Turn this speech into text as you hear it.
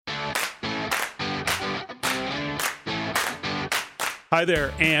Hi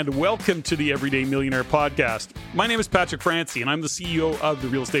there, and welcome to the Everyday Millionaire Podcast. My name is Patrick Francey, and I'm the CEO of the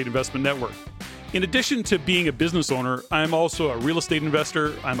Real Estate Investment Network. In addition to being a business owner, I'm also a real estate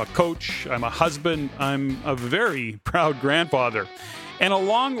investor, I'm a coach, I'm a husband, I'm a very proud grandfather. And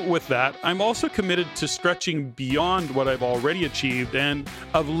along with that, I'm also committed to stretching beyond what I've already achieved and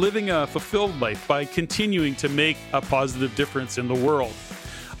of living a fulfilled life by continuing to make a positive difference in the world.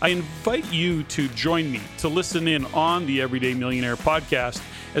 I invite you to join me to listen in on the Everyday Millionaire Podcast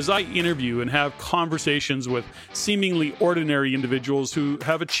as I interview and have conversations with seemingly ordinary individuals who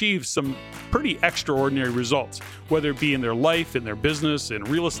have achieved some pretty extraordinary results, whether it be in their life, in their business, in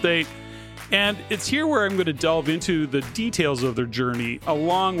real estate. And it's here where I'm going to delve into the details of their journey,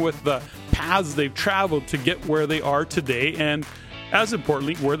 along with the paths they've traveled to get where they are today, and as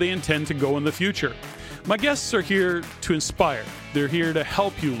importantly, where they intend to go in the future. My guests are here to inspire. They're here to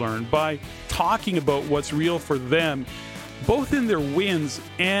help you learn by talking about what's real for them, both in their wins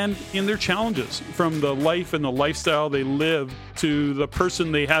and in their challenges, from the life and the lifestyle they live to the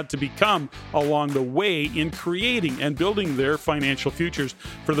person they had to become along the way in creating and building their financial futures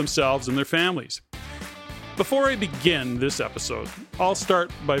for themselves and their families. Before I begin this episode, I'll start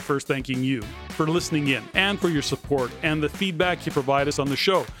by first thanking you for listening in and for your support and the feedback you provide us on the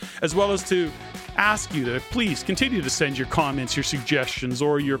show, as well as to ask you to please continue to send your comments, your suggestions,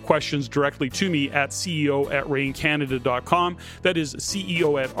 or your questions directly to me at ceo@reincanada.com. That is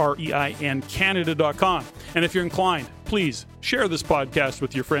ceo@reincanada.com. And if you're inclined, please share this podcast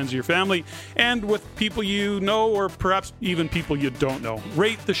with your friends or your family and with people you know, or perhaps even people you don't know.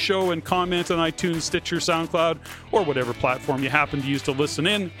 Rate the show and comment on iTunes, Stitcher, SoundCloud, or whatever platform you happen to use to listen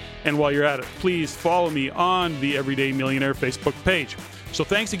in. And while you're at it, please follow me on the Everyday Millionaire Facebook page. So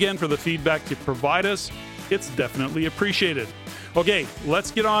thanks again for the feedback you provide us. It's definitely appreciated. Okay,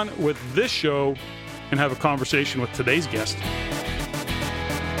 let's get on with this show and have a conversation with today's guest.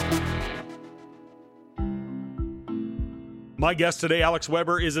 My guest today, Alex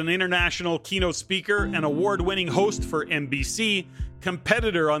Weber, is an international keynote speaker and award-winning host for NBC,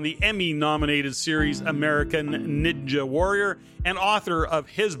 competitor on the Emmy-nominated series American Ninja Warrior, and author of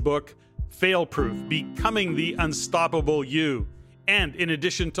his book, Fail Proof: Becoming the Unstoppable You. And in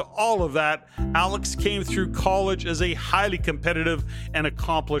addition to all of that, Alex came through college as a highly competitive and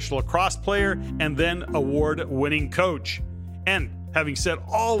accomplished lacrosse player and then award-winning coach. And having said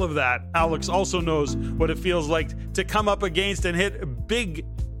all of that, Alex also knows what it feels like to come up against and hit big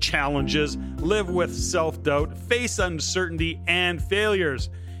challenges, live with self-doubt, face uncertainty and failures.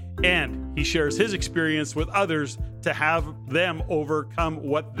 And he shares his experience with others to have them overcome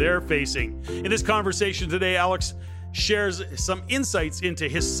what they're facing. In this conversation today, Alex shares some insights into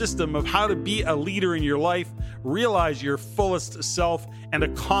his system of how to be a leader in your life, realize your fullest self, and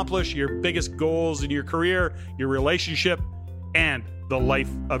accomplish your biggest goals in your career, your relationship, and the life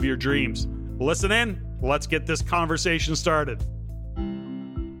of your dreams. Listen in. Let's get this conversation started.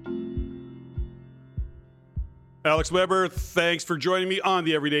 Alex Weber, thanks for joining me on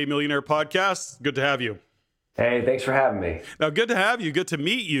the Everyday Millionaire Podcast. Good to have you. Hey, thanks for having me. Now, good to have you. Good to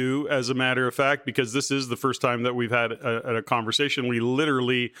meet you, as a matter of fact, because this is the first time that we've had a conversation.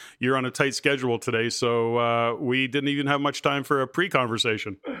 You're on a tight schedule today, so we didn't even have much time for a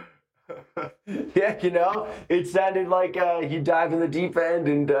pre-conversation. Yeah, it sounded like you dive in the deep end,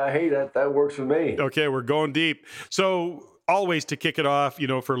 and hey, that works with me. Okay, we're going deep. So always to kick it off,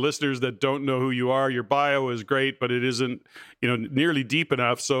 for listeners that don't know who you are, your bio is great, but it isn't, nearly deep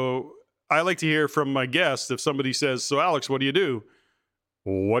enough. So I like to hear from my guests if somebody says, "So Alex, what do you do?"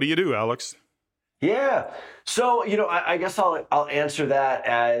 What do you do, Alex? Yeah. So, I guess I'll answer that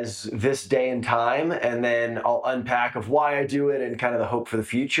as this day and time, and then I'll unpack of why I do it and kind of the hope for the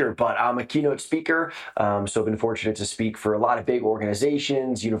future. But I'm a keynote speaker. So I've been fortunate to speak for a lot of big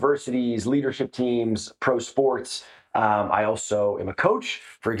organizations, universities, leadership teams, pro sports. I also am a coach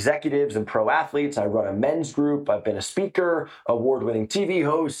for executives and pro athletes. I run a men's group. I've been a speaker, award-winning TV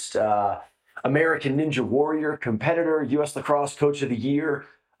host, American Ninja Warrior competitor, U.S. Lacrosse Coach of the Year.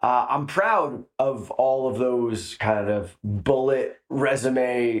 I'm proud of all of those kind of bullet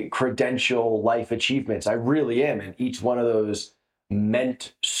resume credential life achievements. I really am. And each one of those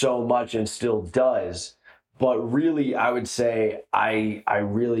meant so much and still does. But really, I would say I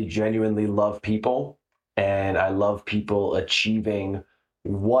really genuinely love people. And I love people achieving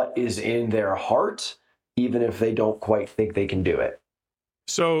what is in their heart, even if they don't quite think they can do it.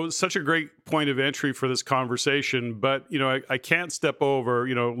 So, such a great point of entry for this conversation, but I can't step over.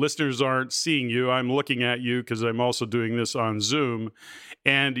 Listeners aren't seeing you. I'm looking at you because I'm also doing this on Zoom,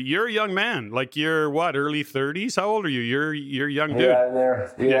 and you're a young man. Like you're what, early 30s? How old are you? You're a young dude. Yeah, in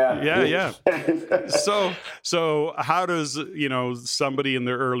there. Yeah. Yeah. So how does somebody in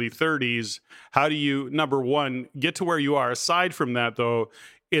their early 30s? How do you, number one, get to where you are? Aside from that, though,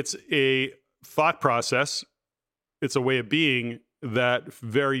 it's a thought process. It's a way of being that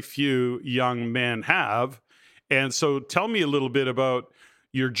very few young men have. And so tell me a little bit about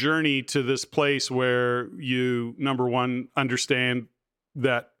your journey to this place where you, number one, understand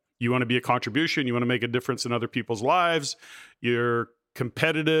that you want to be a contribution, you want to make a difference in other people's lives, you're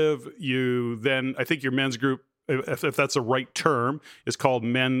competitive, you then, I think your men's group, if that's a right term, is called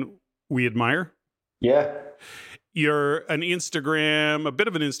Men We Admire. Yeah. You're a bit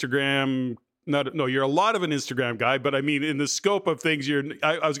of an Instagram. You're a lot of an Instagram guy, but I mean, in the scope of things,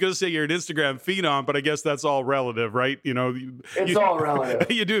 I was going to say you're an Instagram phenom, but I guess that's all relative, right? It's all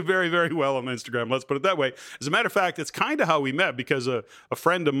relative. You do very, very well on Instagram. Let's put it that way. As a matter of fact, it's kind of how we met because a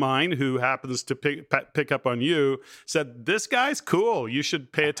friend of mine who happens to pick up on you said, "This guy's cool. You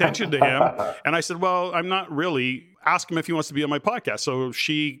should pay attention to him." And I said, "Well, I'm not really. Ask him if he wants to be on my podcast." So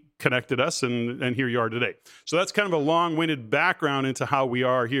she connected us, and here you are today. So that's kind of a long-winded background into how we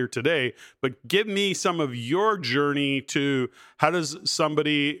are here today. But give me some of your journey to how does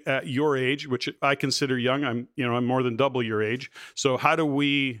somebody at your age, which I consider young, I'm more than double your age. So how do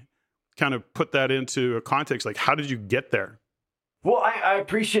we kind of put that into a context? Like, how did you get there? Well, I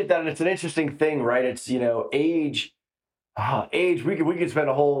appreciate that, and it's an interesting thing, right? It's age. Age, we could spend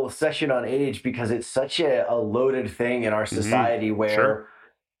a whole session on age because it's such a loaded thing in our society where, Sure.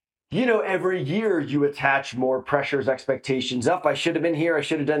 Every year you attach more pressures, expectations up. I should have been here. I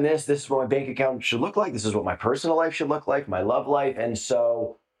should have done this. This is what my bank account should look like. This is what my personal life should look like, my love life. And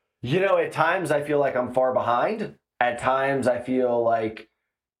so, at times I feel like I'm far behind. At times I feel like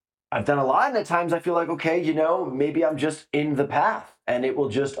I've done a lot. And at times I feel like, okay, maybe I'm just in the path and it will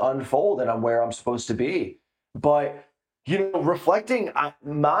just unfold and I'm where I'm supposed to be. But reflecting,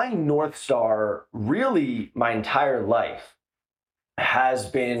 my North Star really my entire life has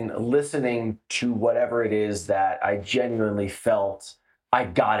been listening to whatever it is that I genuinely felt I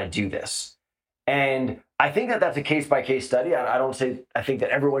got to do this. And I think that that's a case by case study. I don't say I think that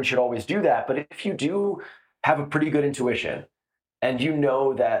everyone should always do that, but if you do have a pretty good intuition and you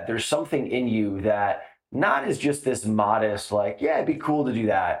know that there's something in you that not is just this modest, like, yeah, it'd be cool to do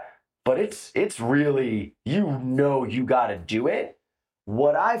that, but it's really, you got to do it.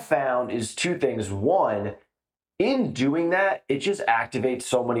 What I found is two things. One, in doing that, it just activates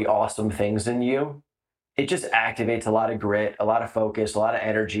so many awesome things in you. It just activates a lot of grit, a lot of focus, a lot of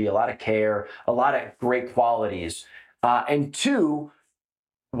energy, a lot of care, a lot of great qualities. And two,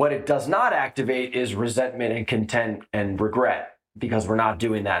 what it does not activate is resentment and contempt and regret because we're not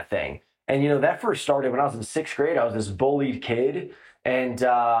doing that thing. And that first started when I was in sixth grade. I was this bullied kid. And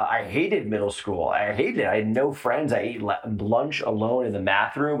I hated middle school. I hated it. I had no friends. I ate lunch alone in the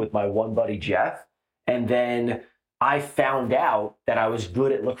math room with my one buddy, Jeff. And then I found out that I was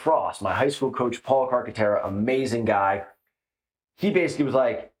good at lacrosse. My high school coach, Paul Carcaterra, amazing guy. He basically was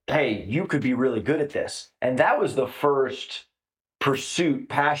like, hey, you could be really good at this. And that was the first pursuit,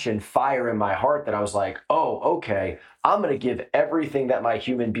 passion, fire in my heart that I was like, oh, okay, I'm going to give everything that my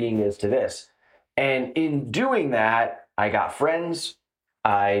human being is to this. And in doing that, I got friends.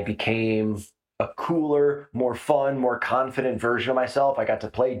 I became a cooler, more fun, more confident version of myself. I got to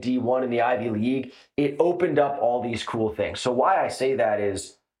play D1 in the Ivy League. It opened up all these cool things. So why I say that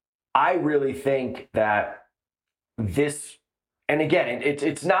is I really think that this, and again,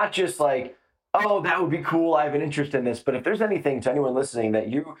 it's not just like, oh, that would be cool, I have an interest in this. But if there's anything to anyone listening that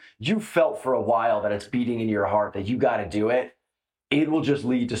you felt for a while that it's beating in your heart, that you got to do it, it will just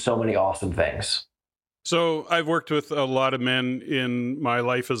lead to so many awesome things. So I've worked with a lot of men in my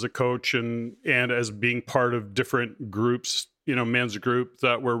life as a coach and as being part of different groups, men's group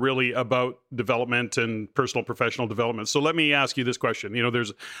that were really about development and personal professional development. So let me ask you this question.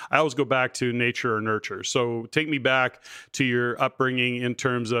 I always go back to nature or nurture. So take me back to your upbringing in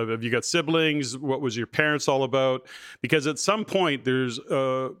terms of, have you got siblings? What was your parents all about? Because at some point there's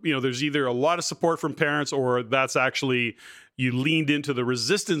either a lot of support from parents or that's actually you leaned into the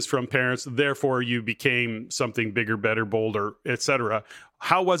resistance from parents, therefore you became something bigger, better, bolder, etc.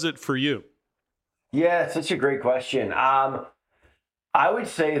 How was it for you? Yeah, it's such a great question. I would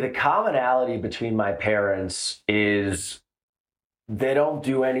say the commonality between my parents is they don't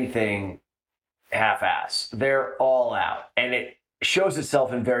do anything half-ass. They're all out. And it shows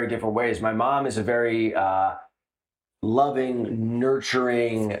itself in very different ways. My mom is a very loving,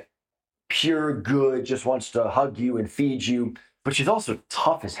 nurturing, pure good, just wants to hug you and feed you. But she's also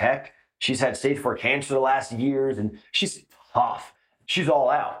tough as heck. She's had stage 4 cancer the last years, and she's tough. She's all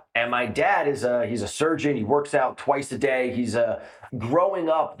out. And my dad he's a surgeon. He works out twice a day. Growing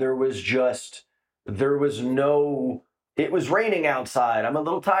up, there was no, it was raining outside. I'm a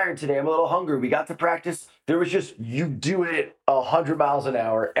little tired today. I'm a little hungry. We got to practice. There was just, you do it 100 miles an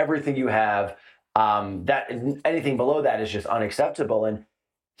hour, everything you have. That anything below that is just unacceptable. And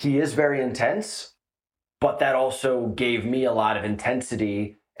he is very intense, but that also gave me a lot of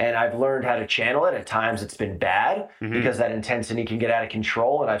intensity, and I've learned how to channel it. At times it's been bad because that intensity can get out of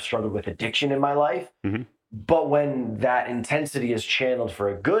control, and I've struggled with addiction in my life. But when that intensity is channeled for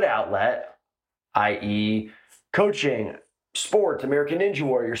a good outlet, i.e. coaching, sports, American Ninja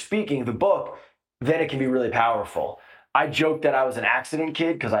Warrior, speaking, the book, then it can be really powerful. I joked that I was an accident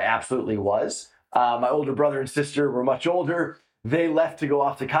kid because I absolutely was. My older brother and sister were much older. They left to go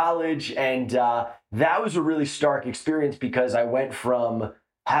off to college, and that was a really stark experience because I went from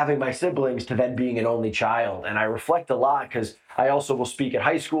having my siblings to then being an only child. And I reflect a lot because I also will speak at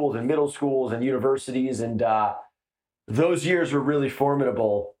high schools and middle schools and universities, and those years were really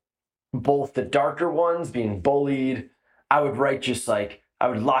formidable. Both the darker ones, being bullied, I would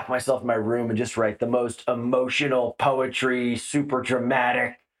lock myself in my room and just write the most emotional poetry, super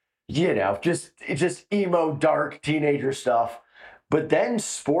dramatic, just emo, dark teenager stuff. But then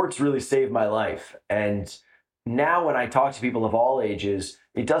sports really saved my life. And now when I talk to people of all ages,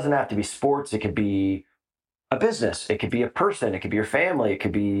 it doesn't have to be sports. It could be a business. It could be a person. It could be your family. It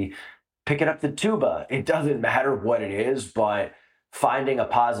could be picking up the tuba. It doesn't matter what it is, but finding a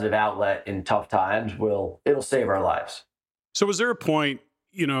positive outlet in tough times it'll save our lives. So was there a point,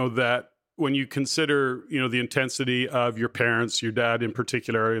 that when you consider, the intensity of your parents, your dad in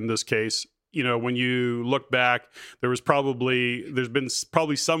particular, in this case, when you look back, there's been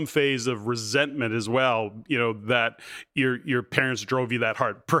probably some phase of resentment as well, that your parents drove you that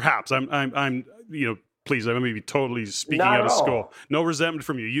hard. Perhaps I'm please, I'm going to be totally speaking out of school. No resentment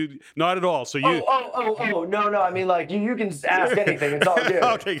from you. You not at all. So you. No. I mean, like you can ask anything. It's all good.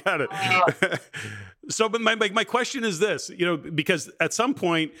 Okay, got it. So, but my question is this, because at some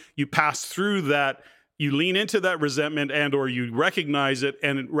point you pass through that. You lean into that resentment and or you recognize it,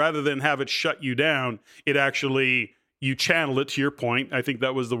 and rather than have it shut you down, it actually, you channel it, to your point. I think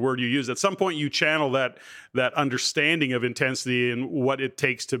that was the word you used. At some point, you channel that understanding of intensity and what it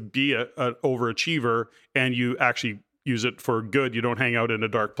takes to be an overachiever, and you actually use it for good. You don't hang out in a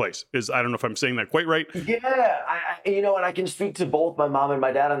dark place. I don't know if I'm saying that quite right. Yeah, and I can speak to both my mom and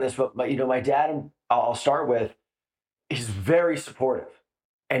my dad on this, but my dad, I'll start with, is very supportive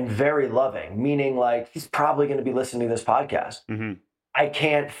and very loving, meaning like he's probably going to be listening to this podcast. I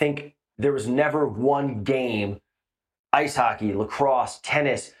can't think, there was never one game, ice hockey, lacrosse,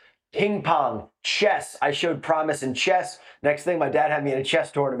 tennis, ping pong, chess. I showed promise in chess. Next thing, my dad had me in a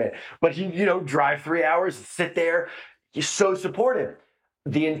chess tournament. But he, drive 3 hours, sit there. He's so supportive.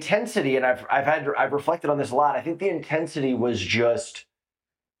 The intensity, and I've reflected on this a lot. I think the intensity was just,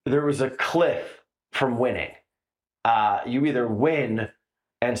 there was a cliff from winning. You either win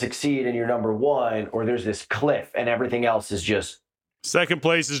and succeed and you're number one, or there's this cliff and everything else is just... Second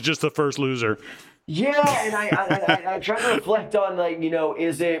place is just the first loser. Yeah, and I try to reflect on, like,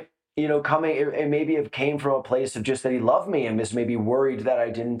 is it, coming, it maybe it came from a place of just that he loved me and was maybe worried that I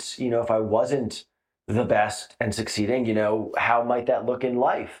didn't, if I wasn't the best and succeeding, how might that look in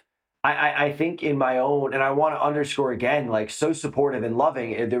life? I think in my own, and I want to underscore again, like, so supportive and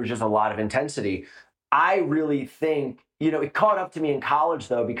loving, there was just a lot of intensity. I really think, it caught up to me in college,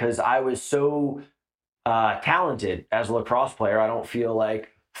 though, because I was so talented as a lacrosse player. I don't feel like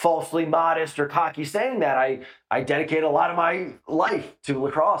falsely modest or cocky saying that. I dedicated a lot of my life to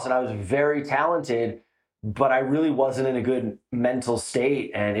lacrosse, and I was very talented, but I really wasn't in a good mental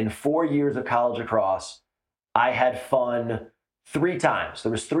state. And in 4 years of college lacrosse, I had fun 3 times.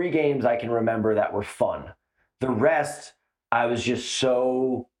 There was 3 games I can remember that were fun. The rest, I was just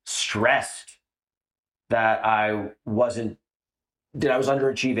so stressed that I was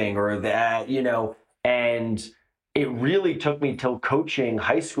underachieving, or that, and it really took me till coaching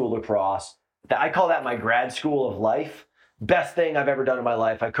high school lacrosse, that I call that my grad school of life. Best thing I've ever done in my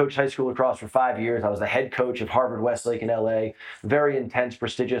life. I coached high school lacrosse for 5 years. I was the head coach of Harvard Westlake in LA, very intense,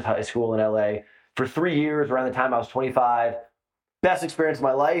 prestigious high school in LA. For 3 years, around the time I was 25, best experience of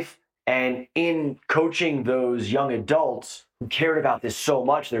my life. And in coaching those young adults who cared about this so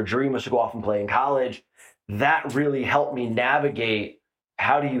much, their dream was to go off and play in college, that really helped me navigate,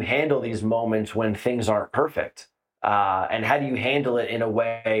 how do you handle these moments when things aren't perfect? And how do you handle it in a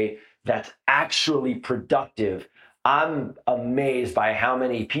way that's actually productive? I'm amazed by how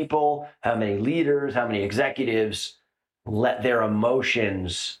many people, how many leaders, how many executives let their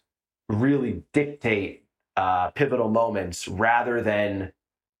emotions really dictate pivotal moments rather than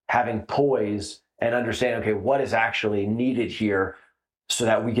having poise and understand, okay, what is actually needed here so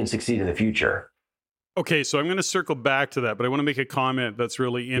that we can succeed in the future. Okay, so I'm going to circle back to that, but I want to make a comment that's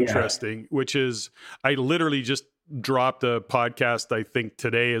really Yeah. interesting, which is I literally just dropped a podcast, I think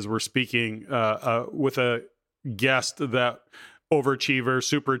today as we're speaking, with a guest that overachiever,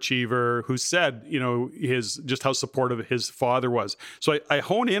 super achiever, who said, his just how supportive his father was. So I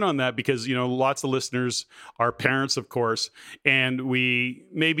hone in on that because, lots of listeners are parents, of course, and we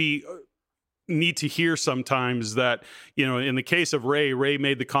maybe need to hear sometimes that, in the case of Ray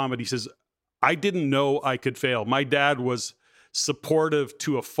made the comment, he says, I didn't know I could fail. My dad was supportive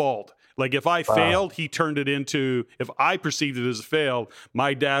to a fault. Like if I Wow. failed, he turned it into, if I perceived it as a fail,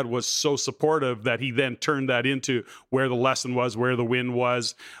 my dad was so supportive that he then turned that into where the lesson was, where the win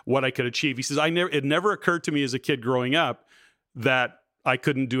was, what I could achieve. He says, it never occurred to me as a kid growing up that I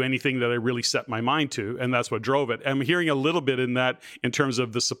couldn't do anything that I really set my mind to. And that's what drove it. I'm hearing a little bit in that in terms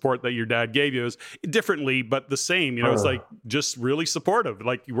of the support that your dad gave you is differently, but the same, it's like just really supportive.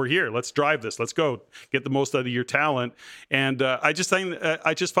 Like we're here, let's drive this, let's go get the most out of your talent. And I just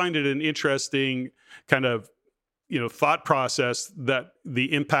find it an interesting kind of, thought process that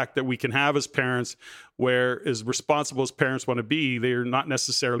the impact that we can have as parents, where as responsible as parents want to be, they're not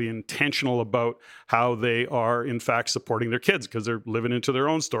necessarily intentional about how they are in fact supporting their kids because they're living into their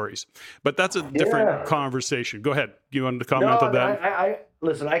own stories. But that's a different Yeah. conversation. Go ahead. You wanted to comment No, on no, that? I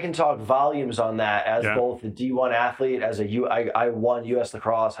listen. I can talk volumes on that as Yeah. both a D1 athlete, as I won U.S.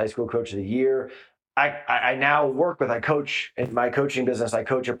 Lacrosse High School Coach of the Year. I now I coach in my coaching business. I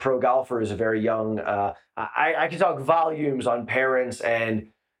coach a pro golfer who's a very young. I can talk volumes on parents, and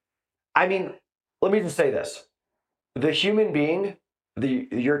I mean, let me just say this: the human being,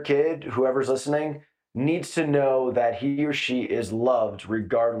 your kid, whoever's listening, needs to know that he or she is loved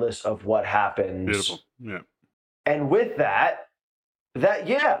regardless of what Beautiful. happens. Yeah. And with that,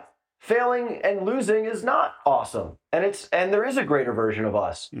 yeah, failing and losing is not awesome, and there is a greater version of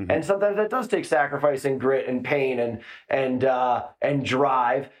us, Mm-hmm. and sometimes that does take sacrifice and grit and pain and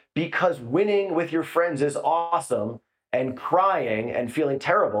drive, because winning with your friends is awesome and crying and feeling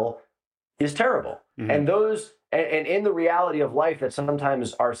terrible is terrible. Mm-hmm. And and in the reality of life that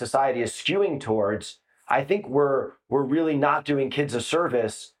sometimes our society is skewing towards, I think we're really not doing kids a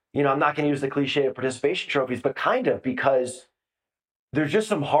service. I'm not going to use the cliche of participation trophies, but kind of, because there's just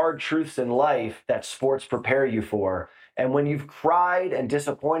some hard truths in life that sports prepare you for. And when you've cried and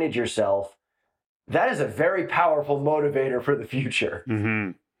disappointed yourself, that is a very powerful motivator for the future.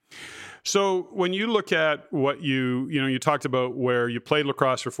 Mm-hmm. So when you look at what you talked about where you played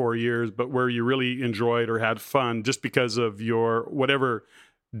lacrosse for 4 years, but where you really enjoyed or had fun just because of your whatever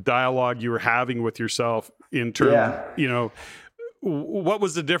dialogue you were having with yourself in terms, Yeah. what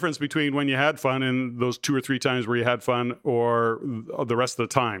was the difference between when you had fun and those 2 or 3 times where you had fun or the rest of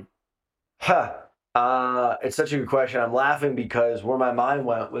the time? Huh. It's such a good question. I'm laughing because where my mind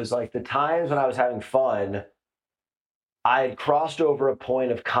went was like the times when I was having fun, I had crossed over a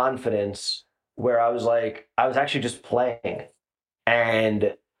point of confidence where I was like, I was actually just playing.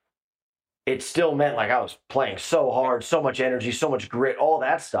 And it still meant like I was playing so hard, so much energy, so much grit, all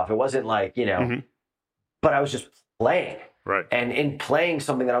that stuff. It wasn't like, Mm-hmm. but I was just playing. Right. And in playing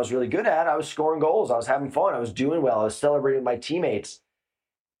something that I was really good at, I was scoring goals. I was having fun. I was doing well. I was celebrating my teammates.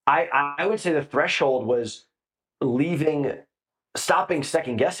 I would say the threshold was leaving, stopping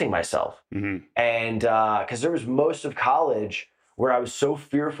second guessing myself. Mm-hmm. And because there was most of college where I was so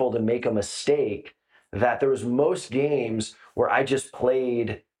fearful to make a mistake that there was most games where I just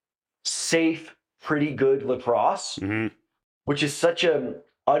played safe, pretty good lacrosse, Mm-hmm. which is such an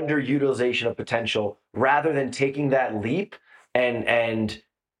underutilization of potential rather than taking that leap. And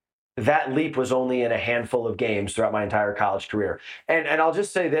that leap was only in a handful of games throughout my entire college career. And I'll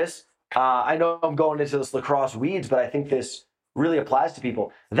just say this, I know I'm going into this lacrosse weeds, but I think this really applies to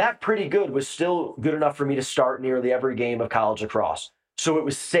people. That pretty good was still good enough for me to start nearly every game of college lacrosse. So it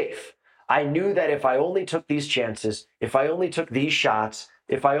was safe. I knew that if I only took these chances, if I only took these shots,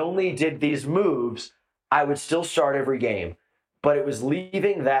 if I only did these moves, I would still start every game. But it was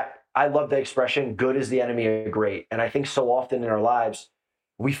leaving that, I love the expression, good is the enemy of great. And I think so often in our lives,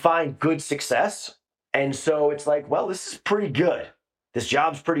 we find good success. And so it's like, well, this is pretty good. This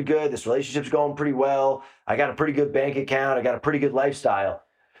job's pretty good. This relationship's going pretty well. I got a pretty good bank account. I got a pretty good lifestyle.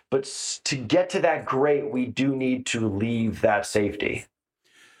 But to get to that great, we do need to leave that safety.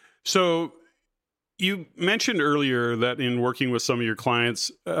 So you mentioned earlier that in working with some of your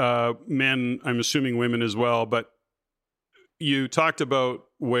clients, men, I'm assuming women as well, but you talked about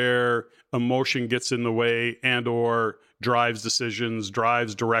where emotion gets in the way and or drives decisions,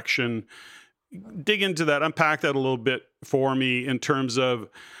 drives direction. Dig into that, unpack that a little bit for me in terms of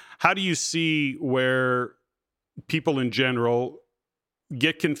how do you see where people in general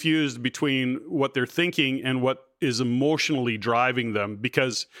get confused between what they're thinking and what is emotionally driving them,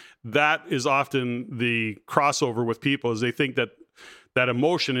 because that is often the crossover with people, is they think that that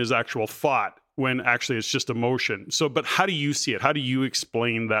emotion is actual thought when actually it's just emotion. So, but how do you see it? How do you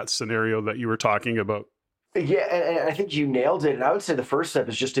explain that scenario that you were talking about? Yeah, and I think you nailed it. And I would say the first step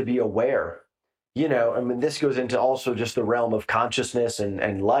is just to be aware. I mean, this goes into also just the realm of consciousness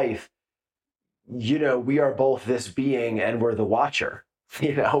and life. We are both this being and we're the watcher.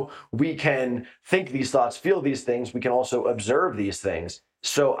 We can think these thoughts, feel these things. We can also observe these things.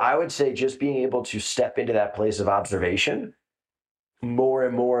 So I would say just being able to step into that place of observation more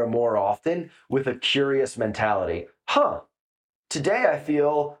and more and more often with a curious mentality. Today I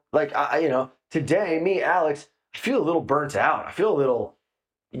feel like today me, Alex, I feel a little burnt out. I feel a little,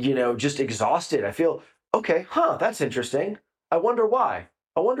 just exhausted. I feel, okay, that's interesting. I wonder why.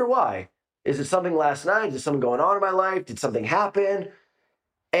 Is it something last night? Is it something going on in my life? Did something happen?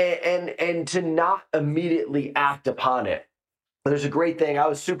 And to not immediately act upon it. There's a great thing. I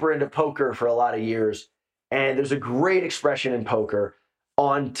was super into poker for a lot of years, and there's a great expression in poker,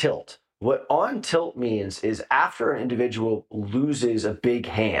 on tilt. What on tilt means is after an individual loses a big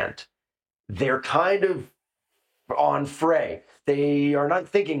hand, they're kind of on fray. They are not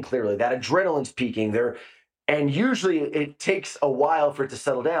thinking clearly. That adrenaline's peaking. And usually it takes a while for it to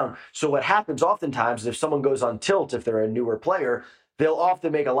settle down. So what happens oftentimes is if someone goes on tilt, if they're a newer player, they'll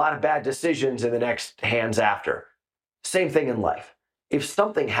often make a lot of bad decisions in the next hands after. Same thing in life. If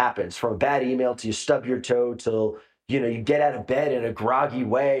something happens, from a bad email to you stub your toe till you get out of bed in a groggy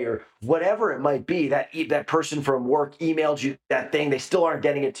way, or whatever it might be, that person from work emailed you that thing, they still aren't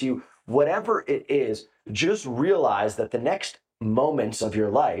getting it to you, whatever it is, just realize that the next moments of your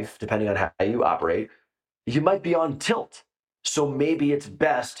life, depending on how you operate, you might be on tilt. So maybe it's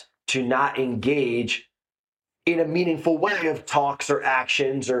best to not engage in a meaningful way of talks or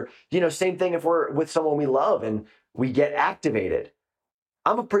actions, or, same thing if we're with someone we love and we get activated.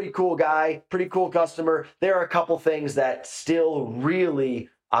 I'm a pretty cool guy, pretty cool customer. There are a couple things that still really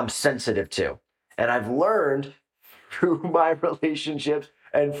I'm sensitive to. And I've learned through my relationships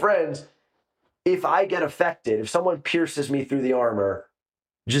and friends, if I get affected, if someone pierces me through the armor,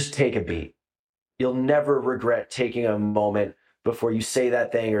 just take a beat. You'll never regret taking a moment before you say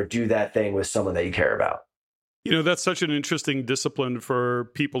that thing or do that thing with someone that you care about. That's such an interesting discipline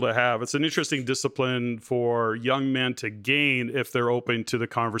for people to have. It's an interesting discipline for young men to gain if they're open to the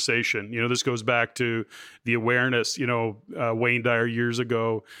conversation. This goes back to the awareness. Wayne Dyer years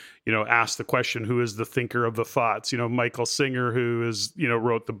ago, asked the question, who is the thinker of the thoughts? Michael Singer, who is,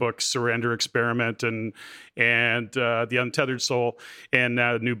 wrote the book Surrender Experiment and The Untethered Soul, and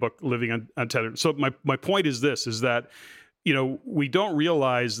now a new book, Living Untethered. So my point is this, is that, we don't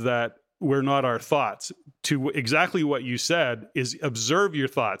realize that we're not our thoughts. To exactly what you said is observe your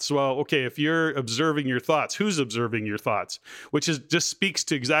thoughts. Well, okay, if you're observing your thoughts, who's observing your thoughts? Which is just speaks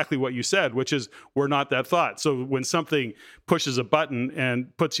to exactly what you said, which is we're not that thought. So when something pushes a button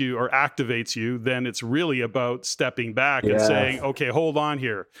and puts you or activates you, then it's really about stepping back and saying, okay, hold on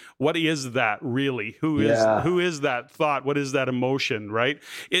here. What is that really? Who is that thought? What is that emotion, right?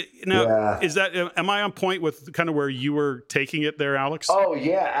 Is that, am I on point with kind of where you were taking it there, Alex? Oh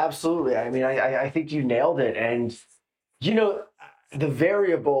yeah, absolutely. I mean, I think you nailed it. And, the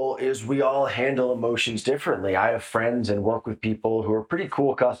variable is we all handle emotions differently. I have friends and work with people who are pretty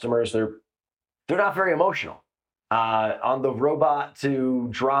cool customers. They're not very emotional. On the robot to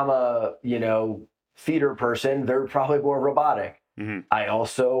drama, theater person, they're probably more robotic. Mm-hmm. I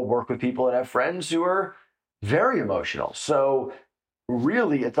also work with people and have friends who are very emotional. So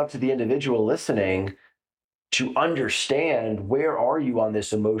really, it's up to the individual listening to understand, where are you on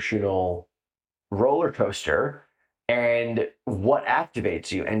this emotional roller coaster and what activates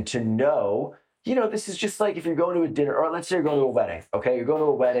you, and to know, this is just like if you're going to a dinner, or let's say you're going to a wedding. Okay, you're going to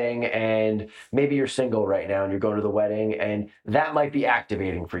a wedding and maybe you're single right now and you're going to the wedding, and that might be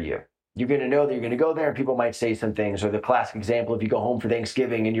activating for you. You're going to know that you're going to go there and people might say some things, or the classic example, if you go home for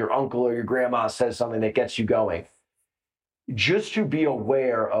Thanksgiving and your uncle or your grandma says something that gets you going. Just to be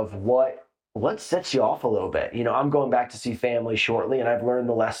aware of what sets you off a little bit. I'm going back to see family shortly, and I've learned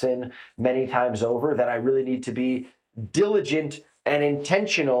the lesson many times over that I really need to be diligent and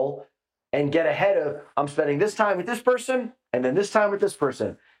intentional and get ahead of, I'm spending this time with this person and then this time with this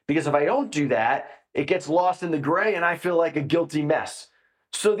person. Because if I don't do that, it gets lost in the gray and I feel like a guilty mess.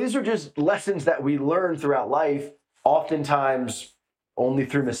 So these are just lessons that we learn throughout life oftentimes only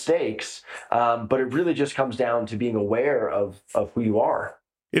through mistakes. But it really just comes down to being aware of who you are.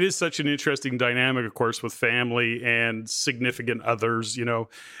 It is such an interesting dynamic, of course, with family and significant others.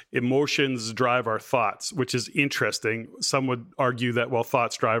 Emotions drive our thoughts, which is interesting. Some would argue that, well,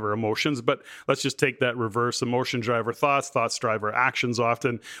 thoughts drive our emotions, but let's just take that reverse. Emotions drive our thoughts drive our actions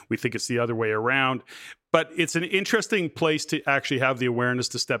often. We think it's the other way around. But it's an interesting place to actually have the awareness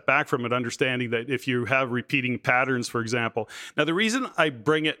to step back from it, understanding that if you have repeating patterns, for example. Now, the reason I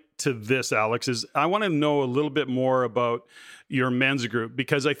bring it to this, Alex, is I want to know a little bit more about your men's group,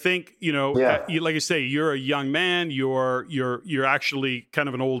 because I think, like you say, you're a young man, you're actually kind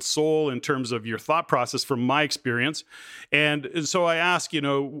of an old soul in terms of your thought process from my experience. And so I ask,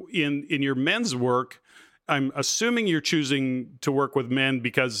 in your men's work, I'm assuming you're choosing to work with men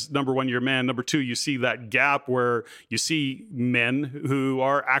because, number one, you're a man. Number two, you see that gap where you see men who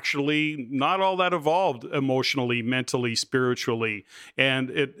are actually not all that evolved emotionally, mentally, spiritually.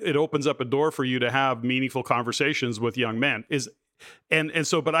 And it opens up a door for you to have meaningful conversations with young men.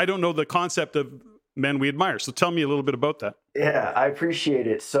 But I don't know the concept of men we admire. So tell me a little bit about that. Yeah, I appreciate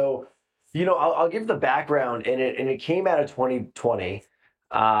it. So, I'll give the background, and it came out of 2020.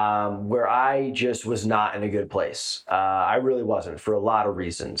 Where I just was not in a good place. I really wasn't, for a lot of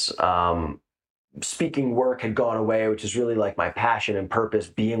reasons. Speaking work had gone away, which is really like my passion and purpose,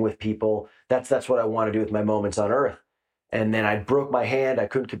 being with people. That's what I want to do with my moments on earth. And then I broke my hand. I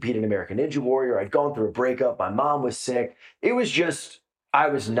couldn't compete in American Ninja Warrior. I'd gone through a breakup. My mom was sick. It was just, I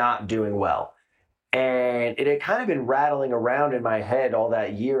was not doing well. And it had kind of been rattling around in my head all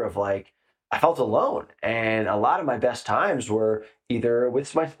that year of like, I felt alone. And a lot of my best times were either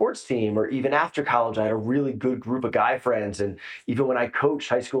with my sports team or even after college. I had a really good group of guy friends. And even when I coached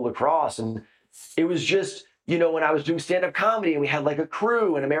high school lacrosse, and it was just, when I was doing stand-up comedy and we had like a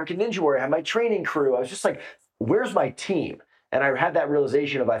crew and American Ninja Warrior, I had my training crew. I was just like, where's my team? And I had that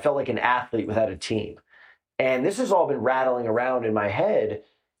realization of I felt like an athlete without a team. And this has all been rattling around in my head.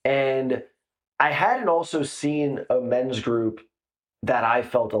 And I hadn't also seen a men's group that I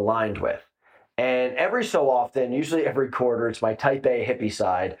felt aligned with. And every so often, usually every quarter, it's my type A hippie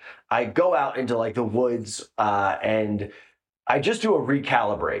side. I go out into like the woods and I just do a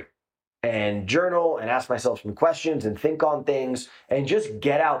recalibrate and journal and ask myself some questions and think on things and just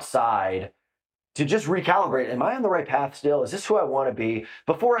get outside to just recalibrate. Am I on the right path still? Is this who I want to be?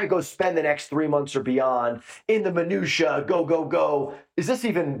 Before I go spend the next 3 months or beyond in the minutia, go. Is this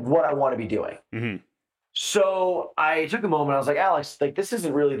even what I want to be doing? Mm-hmm. So I took a moment. I was like, Alex, like, this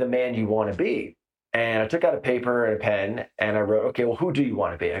isn't really the man you want to be. And I took out a paper and a pen and I wrote, okay, well, who do you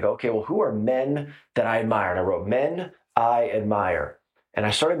want to be? I go, okay, well, who are men that I admire? And I wrote, men I admire. And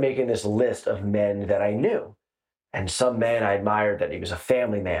I started making this list of men that I knew. And some man I admired that he was a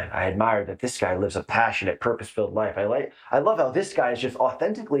family man. I admired that this guy lives a passionate, purpose-filled life. I love how this guy is just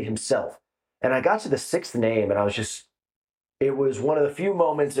authentically himself. And I got to the sixth name and it was one of the few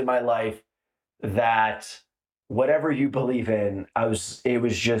moments in my life that whatever you believe in, it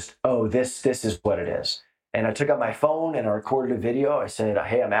was just, oh, this is what it is. And I took out my phone and I recorded a video. I said,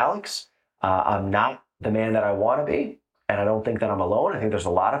 hey, I'm Alex. I'm not the man that I want to be. And I don't think that I'm alone. I think there's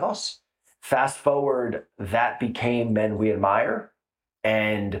a lot of us. Fast forward, that became Men We Admire.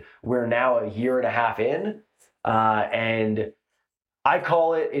 And we're now a year and a half in. And I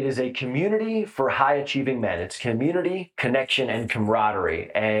call it is a community for high achieving men. It's community, connection, and camaraderie.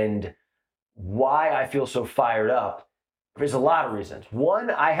 And why I feel so fired up, there's a lot of reasons. One,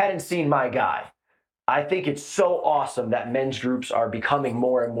 I hadn't seen my guy. I think it's so awesome that men's groups are becoming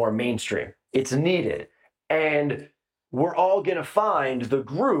more and more mainstream. It's needed. And we're all going to find the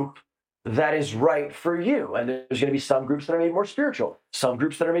group that is right for you. And there's going to be some groups that are maybe more spiritual, some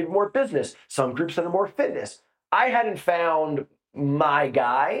groups that are maybe more business, some groups that are more fitness. I hadn't found my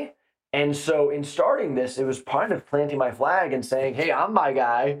guy. And so in starting this, it was kind of planting my flag and saying, hey, I'm my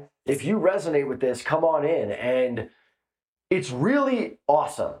guy. If you resonate with this, come on in. And it's really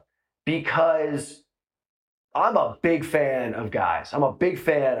awesome because I'm a big fan of guys. I'm a big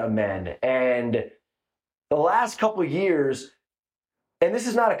fan of men. And the last couple of years, and this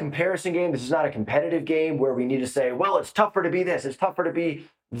is not a comparison game. This is not a competitive game where we need to say, well, it's tougher to be this. It's tougher to be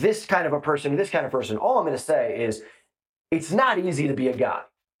this kind of a person, this kind of person. All I'm going to say is it's not easy to be a guy.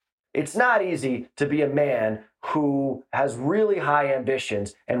 It's not easy to be a man who has really high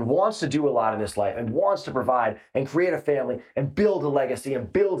ambitions and wants to do a lot in this life and wants to provide and create a family and build a legacy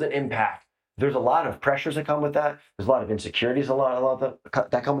and build an impact. There's a lot of pressures that come with that. There's a lot of insecurities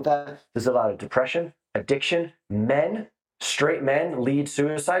that come with that. There's a lot of depression, addiction. Straight men lead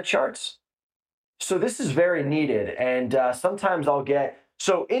suicide charts. So this is very needed. And sometimes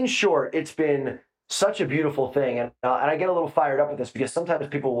so in short, it's been such a beautiful thing. And I get a little fired up with this because sometimes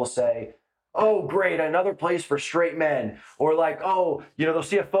people will say, oh, great, another place for straight men. Or like, oh, they'll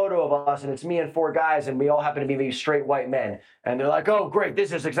see a photo of us and it's me and four guys and we all happen to be maybe straight white men. And they're like, oh, great,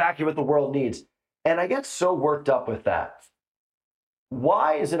 this is exactly what the world needs. And I get so worked up with that.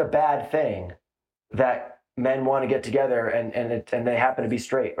 Why is it a bad thing that men want to get together and they happen to be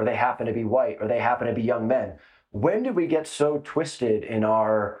straight, or they happen to be white, or they happen to be young men? When did we get so twisted in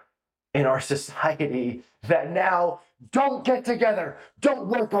our society that now don't get together, don't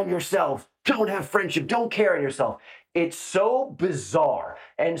work on yourself, don't have friendship, don't care on yourself? It's so bizarre.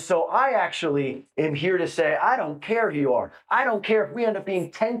 And so I actually am here to say, I don't care who you are. I don't care if we end up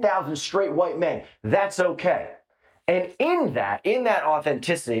being 10,000 straight white men. That's okay. And in that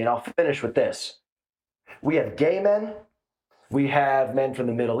authenticity, and I'll finish with this, we have gay men, we have men from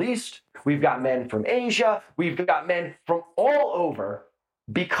the Middle East, we've got men from Asia, we've got men from all over,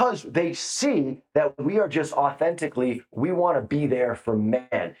 because they see that we are just authentically, we want to be there for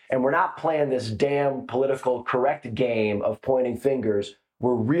men. And we're not playing this damn political correct game of pointing fingers.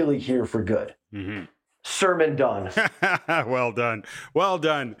 We're really here for good. Mm-hmm. Sermon done. Well done. Well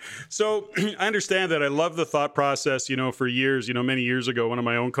done. So I understand that. I love the thought process, for years, many years ago, one of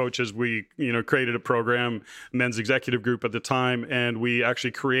my own coaches, we, created a program, men's executive group at the time, and we actually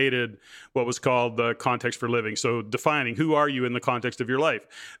created what was called the context for living. So defining who are you in the context of your life.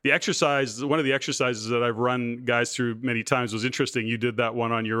 The exercise, one of the exercises that I've run guys through many times was interesting. You did that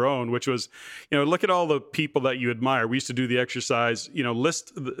one on your own, which was, look at all the people that you admire. We used to do the exercise,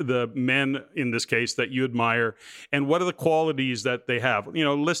 list the men in this case that you admire and what are the qualities that they have,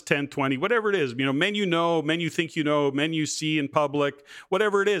 list 10, 20, whatever it is, men men you think men you see in public,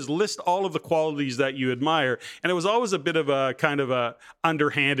 whatever it is, list all of the qualities that you admire. And it was always a bit of a kind of a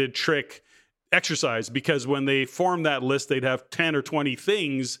underhanded trick exercise, because when they formed that list, they'd have 10 or 20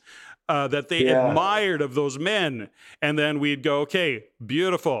 things that they admired of those men. And then we'd go, okay,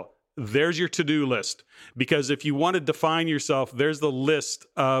 beautiful. There's your to-do list. Because if you want to define yourself, there's the list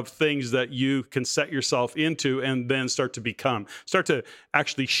of things that you can set yourself into and then start to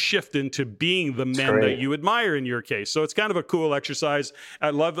actually shift into being the men that you admire in your case. So it's kind of a cool exercise. I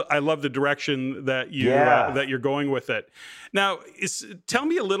love the direction that that you're going with it. Now, tell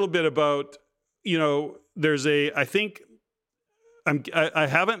me a little bit about, there's I think I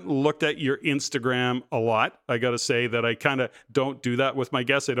haven't looked at your Instagram a lot. I got to say that I kind of don't do that with my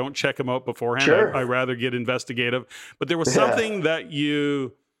guests. I don't check them out beforehand. Sure. I rather get investigative. But there was something that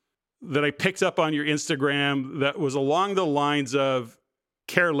I picked up on your Instagram that was along the lines of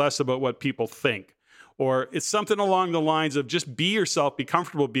care less about what people think. Or it's something along the lines of just be yourself, be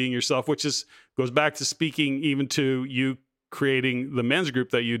comfortable being yourself, which goes back to speaking even to you creating the men's group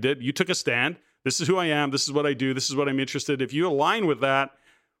that you did. You took a stand. This is who I am. This is what I do. This is what I'm interested in. If you align with that,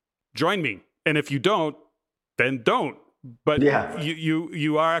 join me. And if you don't, then don't. But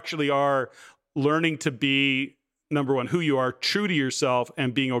you are learning to be, number one, who you are, true to yourself,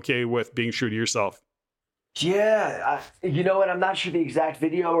 and being okay with being true to yourself. Yeah. And I'm not sure the exact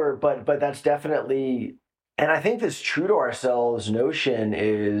video, but that's definitely, and I think this true to ourselves notion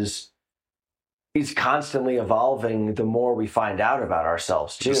is constantly evolving the more we find out about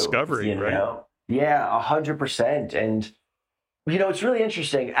ourselves too. Discovery, right? Yeah, 100%. And, it's really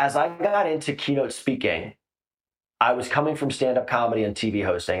interesting. As I got into keynote speaking, I was coming from stand-up comedy and TV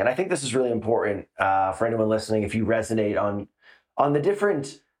hosting. And I think this is really important for anyone listening, if you resonate on the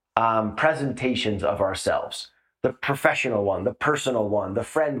different presentations of ourselves, the professional one, the personal one, the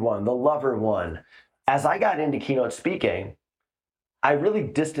friend one, the lover one. As I got into keynote speaking, I really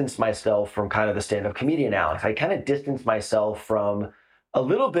distanced myself from kind of the stand-up comedian Alex. I kind of distanced myself from a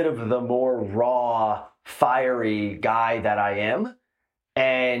little bit of the more raw, fiery guy that I am,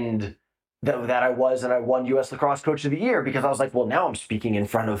 and that I was, and I won U.S. Lacrosse Coach of the Year, because I was like, well, now I'm speaking in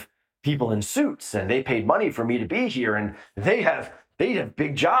front of people in suits, and they paid money for me to be here, and they have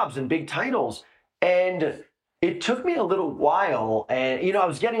big jobs and big titles. And it took me a little while, and I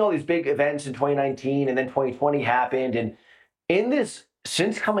was getting all these big events in 2019, and then 2020 happened, and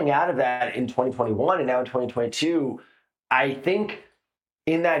since coming out of that in 2021 and now in 2022, I think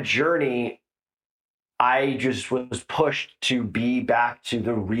in that journey, I just was pushed to be back to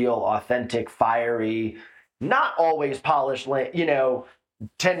the real, authentic, fiery, not always polished, $10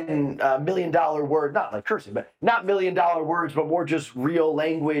 million word, not like cursing, but not $1 million words, but more just real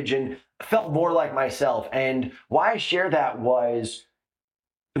language, and felt more like myself. And why I share that was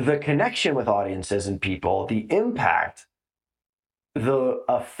the connection with audiences and people, the impact, the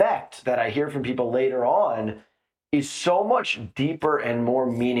effect that I hear from people later on is so much deeper and more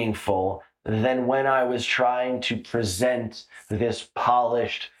meaningful than when I was trying to present this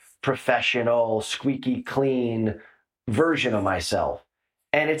polished, professional, squeaky clean version of myself.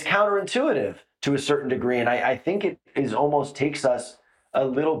 And it's counterintuitive to a certain degree. And I think it is almost takes us a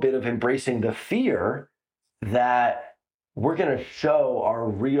little bit of embracing the fear that we're going to show our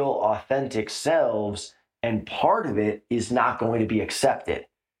real authentic selves, and part of it is not going to be accepted.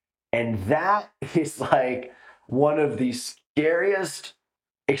 And that is like one of the scariest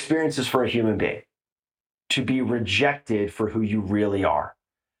experiences for a human being, to be rejected for who you really are.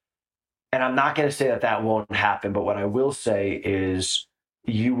 And I'm not going to say that that won't happen, but what I will say is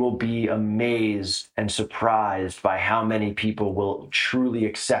you will be amazed and surprised by how many people will truly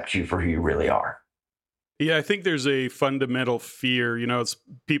accept you for who you really are. Yeah, I think there's a fundamental fear. It's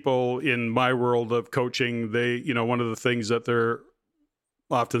people in my world of coaching, one of the things that they're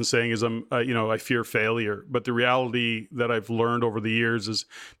often saying is, I fear failure. But the reality that I've learned over the years is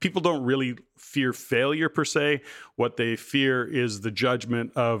people don't really fear failure per se. What they fear is the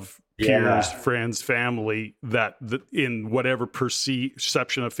judgment of peers, friends, family, that in whatever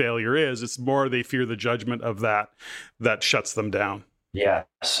perception of failure is, it's more they fear the judgment of that shuts them down. Yes,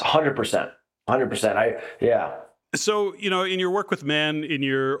 100%. 100%. So, in your work with men, in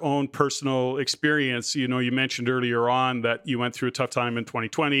your own personal experience, you mentioned earlier on that you went through a tough time in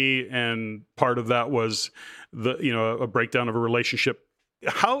 2020, and part of that was a breakdown of a relationship.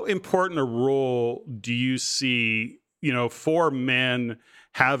 How important a role do you see, for men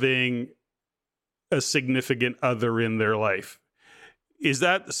having a significant other in their life? Is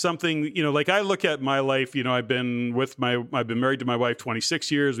that something, like I look at my life, I've been married to my wife 26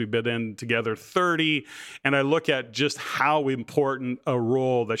 years. We've been in together 30. And I look at just how important a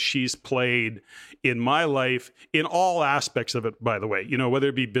role that she's played in my life in all aspects of it, by the way, whether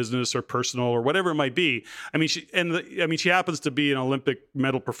it be business or personal or whatever it might be. She happens to be an Olympic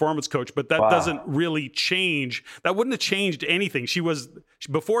medal performance coach, but that doesn't really change. That wouldn't have changed anything.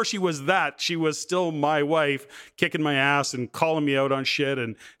 Before she was that, she was still my wife, kicking my ass and calling me out on shit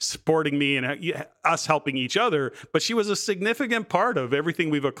and supporting me and us helping each other. But she was a significant part of everything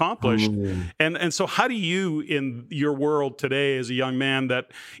we've accomplished. And so how do you, in your world today, as a young man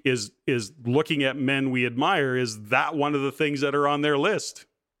that is looking at men we admire, is that one of the things that are on their list?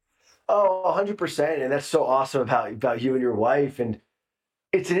 Oh, 100%. And that's so awesome about you and your wife. And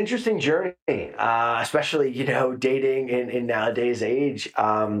it's an interesting journey, especially, dating in nowadays age.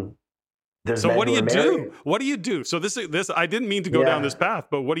 So what do you do? What do you do? So this I didn't mean to go down this path,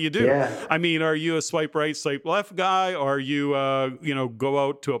 but what do you do? Yeah. Are you a swipe right, swipe left guy? Are you go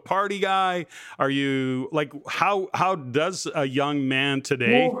out to a party guy? Are you like how does a young man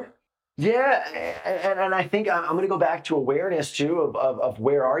today? Well, and I think I'm going to go back to awareness too of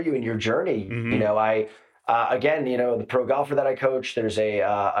where are you in your journey? Mm-hmm. Again, the pro golfer that I coach, there's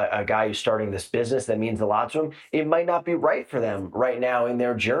a guy who's starting this business that means a lot to him. It might not be right for them right now in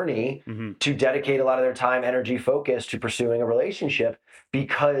their journey to dedicate a lot of their time, energy, focus to pursuing a relationship,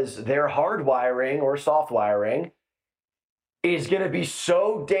 because their hardwiring or soft wiring is going to be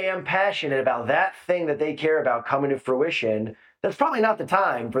so damn passionate about that thing that they care about coming to fruition. That's probably not the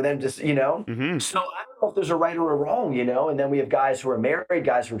time for them to, Mm-hmm. So I don't know if there's a right or a wrong, And then we have guys who are married,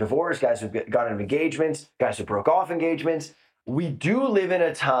 guys who are divorced, guys who've got into engagements, guys who broke off engagements. We do live in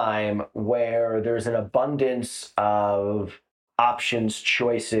a time where there's an abundance of options,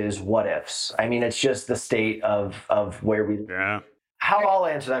 choices, what ifs. It's just the state of where we live. Yeah. How I'll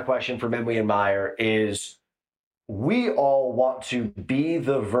answer that question for men we admire is we all want to be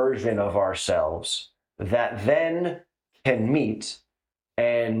the version of ourselves that then can meet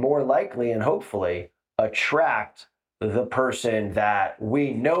and more likely and hopefully attract the person that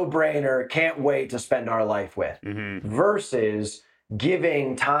we no-brainer can't wait to spend our life with, versus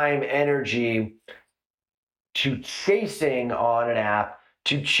giving time, energy to chasing on an app,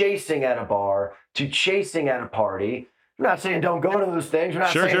 to chasing at a bar, to chasing at a party. I'm not saying don't go to those things. We're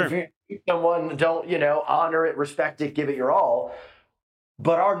not saying if you meet someone, don't, honor it, respect it, give it your all.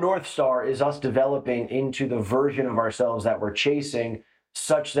 But our North Star is us developing into the version of ourselves that we're chasing,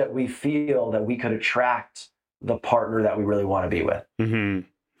 such that we feel that we could attract the partner that we really want to be with. Mm-hmm.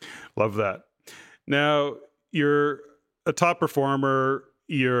 Love that. Now, you're a top performer.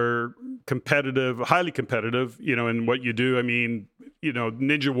 You're competitive, highly competitive, in what you do.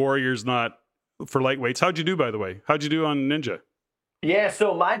 Ninja Warrior's not for lightweights. How'd you do, by the way? How'd you do on Ninja? Yeah,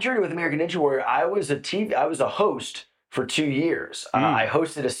 so my journey with American Ninja Warrior, I was a host for 2 years. I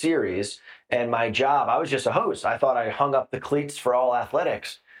hosted a series, and my job, I was just a host. I thought I hung up the cleats for all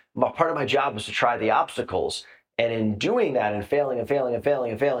athletics. Part of my job was to try the obstacles. And in doing that and failing, I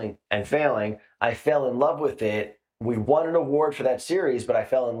fell in love with it. We won an award for that series, but I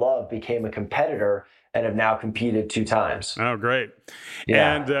fell in love, became a competitor, and have now competed 2 times. Oh, great.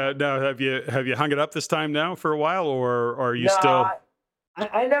 Yeah. And now have you hung it up this time now for a while, or are you No, still?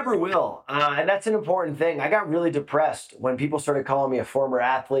 I never will. And that's an important thing. I got really depressed when people started calling me a former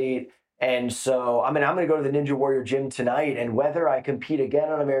athlete. And so, I mean, I'm going to go to the Ninja Warrior gym tonight. And whether I compete again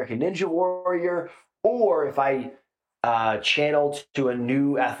on American Ninja Warrior or if I channel to a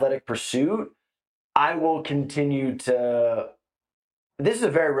new athletic pursuit, I will continue to. This is a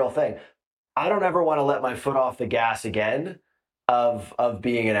very real thing. I don't ever want to let my foot off the gas again of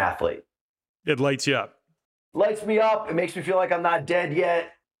being an athlete. It lights you up. Lights me up. It makes me feel like I'm not dead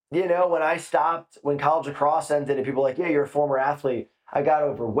yet. You know, when I stopped, when college lacrosse ended, and people were like, yeah, you're a former athlete. I got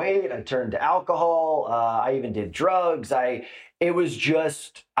overweight. I turned to alcohol. I even did drugs. It was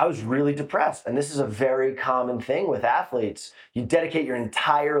just, I was really depressed. And this is a very common thing with athletes. You dedicate your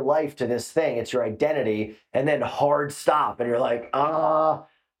entire life to this thing. It's your identity. And then hard stop. And you're like,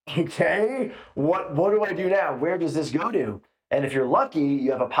 okay, what do I do now? Where does this go to? And if you're lucky,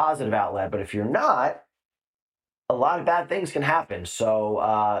 you have a positive outlet. But if you're not, a lot of bad things can happen.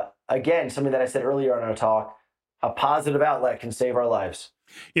 So again, something that I said earlier on our talk, a positive outlet can save our lives.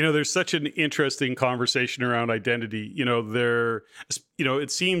 You know, there's such an interesting conversation around identity.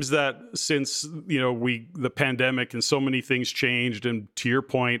 It seems that since, the pandemic and so many things changed, and to your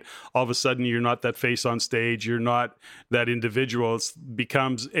point, all of a sudden you're not that face on stage, you're not that individual.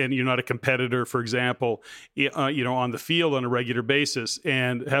 And you're not a competitor, for example, on the field on a regular basis.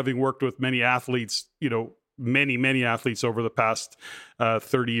 And having worked with many athletes, many athletes over the past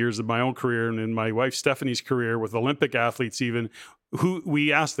 30 years of my own career and in my wife Stephanie's career with Olympic athletes, even, who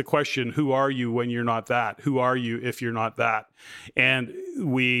we ask the question, who are you when you're not that? Who are you if you're not that? And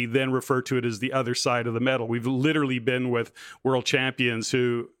we then refer to it as the other side of the medal. We've literally been with world champions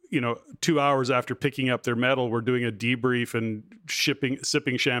who, 2 hours after picking up their medal, we're doing a debrief and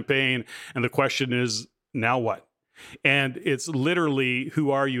sipping champagne. And the question is, now what? And it's literally,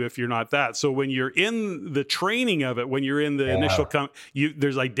 who are you if you're not that? So when you're in the training of it, when you're in the initial,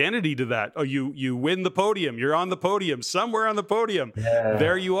 there's identity to that. Oh, you win the podium. You're on the podium, somewhere on the podium. Yeah.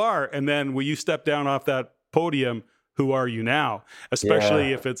 There you are. And then when you step down off that podium, who are you now?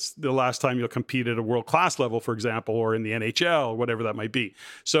 Especially if it's the last time you'll compete at a world-class level, for example, or in the NHL, or whatever that might be.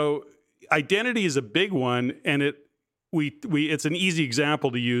 So identity is a big one, and it's an easy example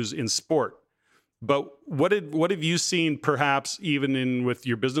to use in sport. But what have you seen, perhaps even with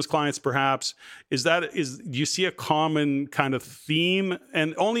your business clients, perhaps, do you see a common kind of theme?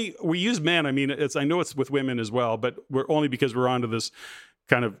 And only we use men. I mean, I know it's with women as well, but we're only because we're onto this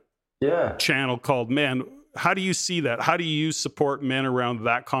kind of channel called men. How do you see that? How do you support men around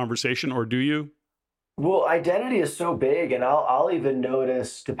that conversation, or do you? Well, identity is so big, and I'll even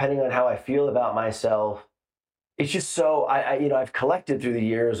notice, depending on how I feel about myself, it's just so I've collected through the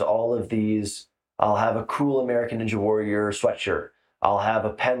years all of these. I'll have a cool American Ninja Warrior sweatshirt. I'll have a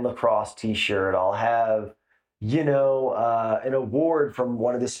Penn Lacrosse t-shirt. I'll have, an award from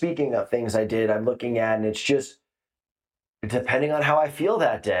one of the speaking of things I did. I'm looking at, and it's just, depending on how I feel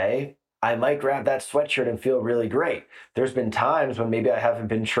that day, I might grab that sweatshirt and feel really great. There's been times when maybe I haven't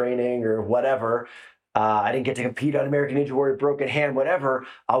been training or whatever. I didn't get to compete on American Ninja Warrior, broken hand, whatever.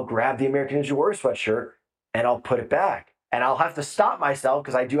 I'll grab the American Ninja Warrior sweatshirt and I'll put it back. And I'll have to stop myself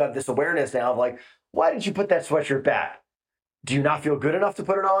because I do have this awareness now of like, why did you put that sweatshirt back? Do you not feel good enough to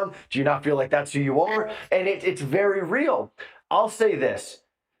put it on? Do you not feel like that's who you are? And it's very real. I'll say this.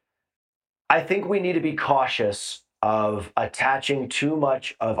 I think we need to be cautious of attaching too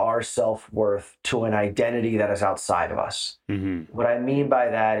much of our self-worth to an identity that is outside of us. Mm-hmm. What I mean by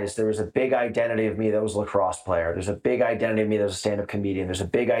that is there was a big identity of me that was a lacrosse player. There's a big identity of me that was a stand-up comedian. There's a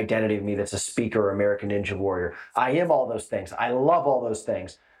big identity of me that's a speaker or American Ninja Warrior. I am all those things. I love all those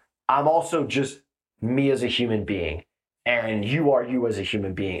things. I'm also just me as a human being. And you are you as a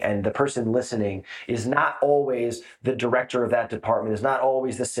human being. And the person listening is not always the director of that department, is not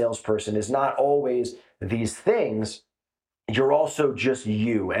always the salesperson, is not always these things. You're also just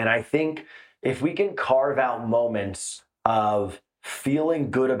you. And I think if we can carve out moments of feeling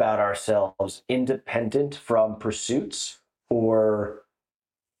good about ourselves, independent from pursuits or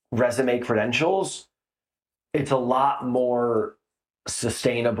resume credentials, it's a lot more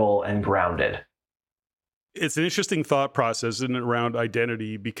sustainable and grounded. It's an interesting thought process around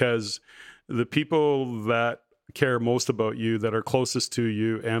identity, because the people that care most about you, that are closest to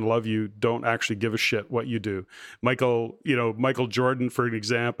you and love you, don't actually give a shit what you do. Michael Jordan, for an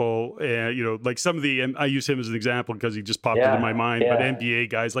example, like some of the, I use him as an example because he just popped into my mind, but NBA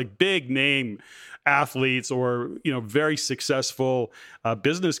guys, like big name athletes or, very successful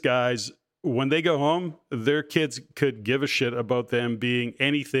business guys, when they go home, their kids could give a shit about them being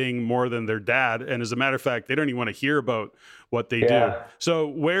anything more than their dad. And as a matter of fact, they don't even want to hear about what they do. Yeah. So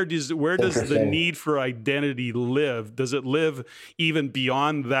where does the need for identity live? Does it live even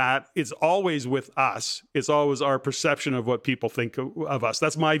beyond that? It's always with us. It's always our perception of what people think of us.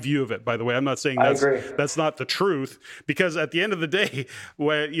 That's my view of it, by the way. I'm not saying that's not the truth, because at the end of the day,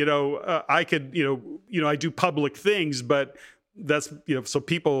 when I could I do public things, but that's so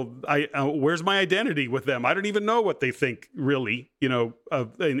people, where's my identity with them? I don't even know what they think really,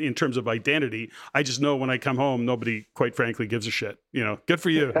 in terms of identity. I just know when I come home, nobody, quite frankly, gives a shit. Good for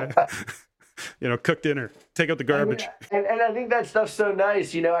you. Cook dinner, take out the garbage. And I think that stuff's so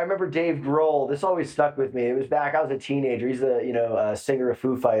nice. I remember Dave Grohl. This always stuck with me. It was back, I was a teenager. He's a singer of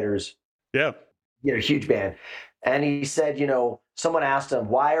Foo Fighters. Yeah. Huge band. And he said, someone asked him,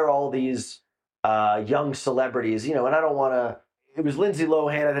 why are all these young celebrities, and I don't want to, it was Lindsay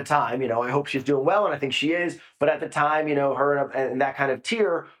Lohan at the time, I hope she's doing well, and I think she is, but at the time, her and that kind of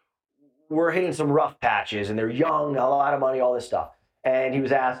tier were hitting some rough patches, and they're young, a lot of money, all this stuff. And he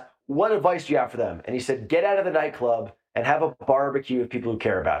was asked, what advice do you have for them? And he said, get out of the nightclub and have a barbecue with people who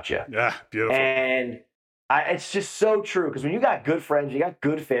care about you. Yeah, beautiful. And it's just so true, because when you got good friends, you got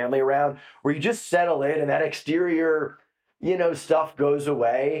good family around, where you just settle in and that exterior, stuff goes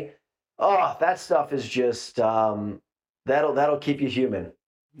away. Oh, that stuff is just that'll keep you human.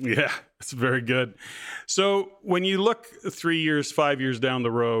 Yeah, it's very good. So when you look 3 years, 5 years down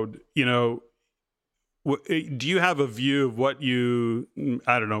the road, do you have a view of what you,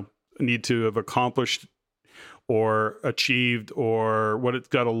 need to have accomplished or achieved, or what it's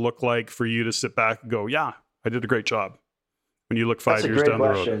got to look like for you to sit back and go, yeah, I did a great job when you look 5 years down the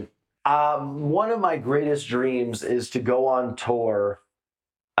road? One of my greatest dreams is to go on tour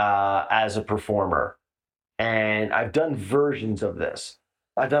as a performer. And I've done versions of this.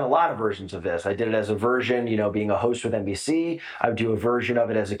 I've done a lot of versions of this. I did it as a version, being a host with NBC. I would do a version of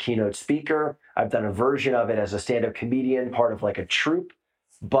it as a keynote speaker. I've done a version of it as a stand-up comedian, part of like a troupe.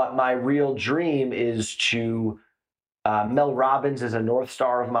 But my real dream is to, Mel Robbins is a North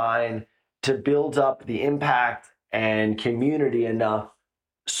Star of mine, to build up the impact and community enough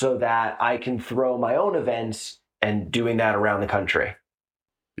so that I can throw my own events and doing that around the country.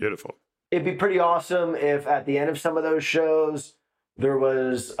 Beautiful. It'd be pretty awesome if at the end of some of those shows, there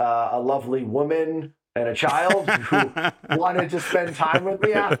was a lovely woman and a child who wanted to spend time with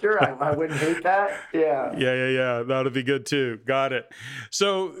me after. I wouldn't hate that. Yeah. Yeah. That'd be good too. Got it.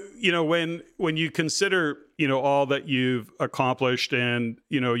 So, when you consider, all that you've accomplished, and,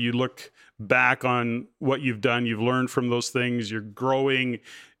 you look back on what you've done, you've learned from those things, you're growing,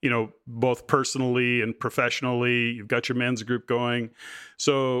 both personally and professionally, you've got your men's group going.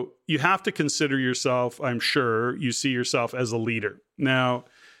 So you have to consider yourself, I'm sure you see yourself as a leader. Now,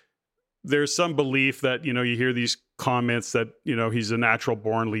 there's some belief that, you hear these comments that, he's a natural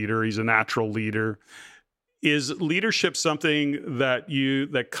born leader, he's a natural leader. Is leadership something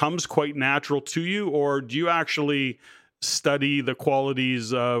that comes quite natural to you, or do you actually study the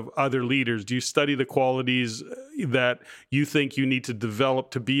qualities of other leaders? Do you study the qualities that you think you need to develop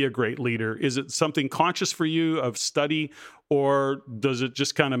to be a great leader? Is it something conscious for you of study, or does it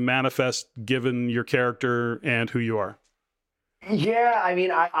just kind of manifest given your character and who you are? Yeah,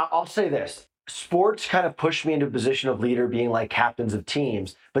 I'll say this. Sports kind of pushed me into a position of leader, being like captains of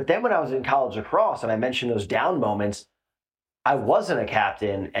teams. But then when I was in college lacrosse, and I mentioned those down moments, I wasn't a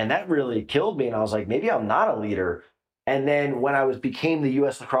captain, and that really killed me. And I was like, maybe I'm not a leader. And then when I became the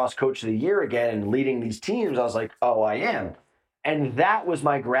U.S. Lacrosse Coach of the Year again and leading these teams, I was like, oh, I am. And that was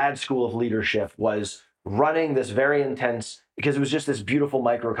my grad school of leadership, was running this very intense, because it was just this beautiful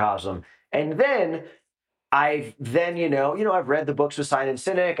microcosm. And then I've read the books with Simon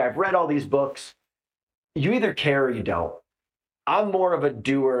Sinek. I've read all these books. You either care or you don't. I'm more of a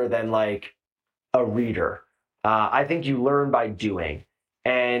doer than like a reader. I think you learn by doing.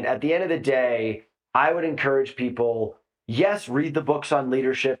 And at the end of the day, I would encourage people, yes, read the books on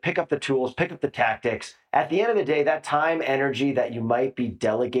leadership, pick up the tools, pick up the tactics. At the end of the day, that time, energy that you might be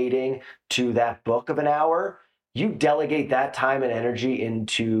delegating to that book of an hour, you delegate that time and energy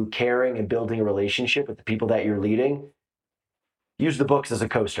into caring and building a relationship with the people that you're leading. Use the books as a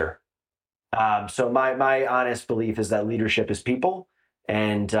coaster. So my honest belief is that leadership is people.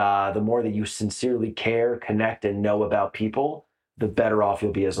 And the more that you sincerely care, connect, and know about people, the better off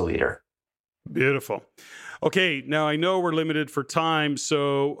you'll be as a leader. Beautiful. Okay, now I know we're limited for time,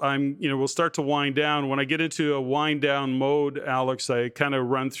 so we'll start to wind down. When I get into a wind down mode, Alex, I kind of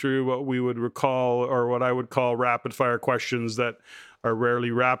run through what we would recall, or what I would call, rapid fire questions that are rarely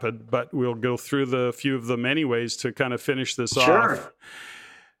rapid, but we'll go through the few of them anyways to kind of finish this off.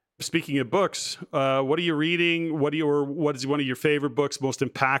 Speaking of books, what are you reading? What is one of your favorite books, most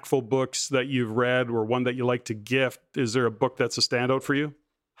impactful books that you've read, or one that you like to gift? Is there a book that's a standout for you?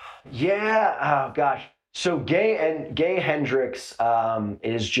 Yeah. Oh gosh. So Gay Hendricks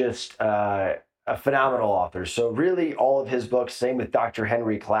is just a phenomenal author. So really, all of his books. Same with Dr.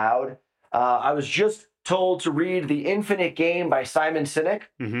 Henry Cloud. I was just told to read The Infinite Game by Simon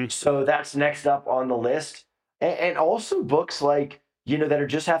Sinek. So that's next up on the list. And also books like, that are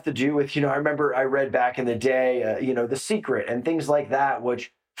just have to do with, I remember I read back in the day, The Secret and things like that,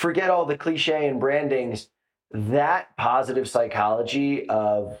 which forget all the cliche and brandings, that positive psychology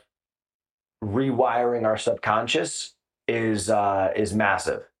of rewiring our subconscious is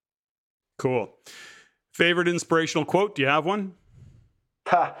massive. Cool. Favorite inspirational quote? Do you have one?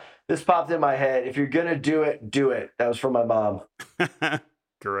 This popped in my head. If you're going to do it, do it. That was from my mom.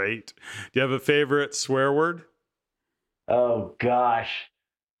 Great. Do you have a favorite swear word? Oh, gosh.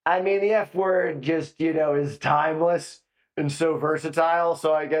 I mean, the F word just, is timeless and so versatile.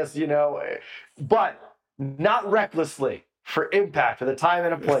 So I guess, but not recklessly, for impact, for the time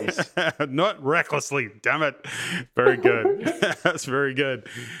and a place. Not recklessly. Damn it. Very good. That's very good.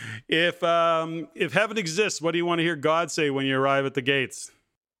 If heaven exists, what do you want to hear God say when you arrive at the gates?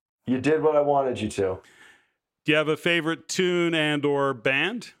 You did what I wanted you to. Do you have a favorite tune and or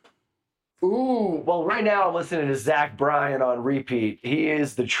band? Ooh, well, right now I'm listening to Zach Bryan on repeat. He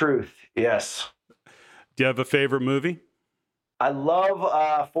is the truth. Yes. Do you have a favorite movie? I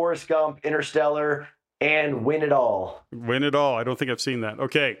love Forrest Gump, Interstellar, and Win It All. Win It All. I don't think I've seen that.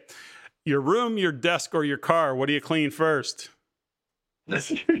 Okay. Your room, your desk, or your car, what do you clean first?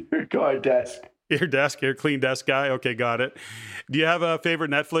 Your car, desk. Your desk, your clean desk guy. Okay, got it. Do you have a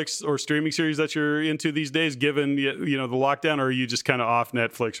favorite Netflix or streaming series that you're into these days, given the lockdown, or are you just kind of off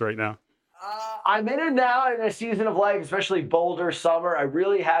Netflix right now? I'm in it now in a season of life, especially Boulder summer. I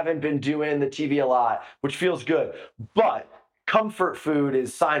really haven't been doing the TV a lot, which feels good. But comfort food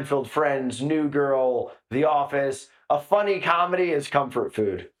is Seinfeld, Friends, New Girl, The Office. A funny comedy is comfort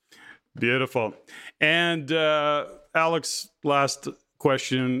food. Beautiful. And Alex, last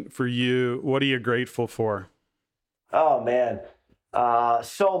question for you. What are you grateful for? Oh, man.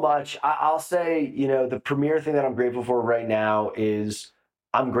 So much. I'll say, the premier thing that I'm grateful for right now is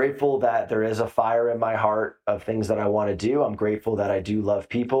I'm grateful that there is a fire in my heart of things that I want to do. I'm grateful that I do love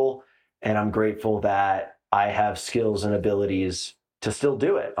people, and I'm grateful that I have skills and abilities to still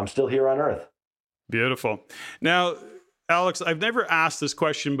do it. I'm still here on earth. Beautiful. Now, Alex, I've never asked this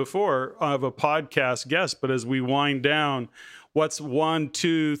question before of a podcast guest, but as we wind down, what's 1,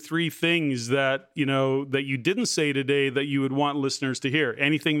 2, 3 things that you didn't say today that you would want listeners to hear?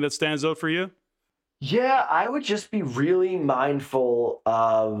 Anything that stands out for you? Yeah, I would just be really mindful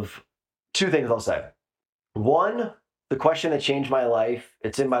of 2 things I'll say. One, the question that changed my life.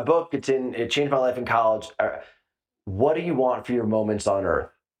 It's in my book. It changed my life in college. What do you want for your moments on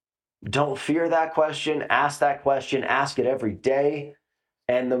earth? Don't fear that question. Ask that question. Ask it every day.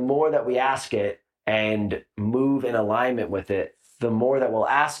 And the more that we ask it and move in alignment with it, the more that we'll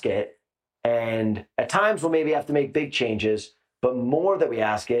ask it. And at times we'll maybe have to make big changes. But more that we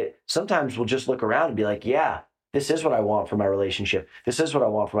ask it, sometimes we'll just look around and be like, yeah, this is what I want for my relationship. This is what I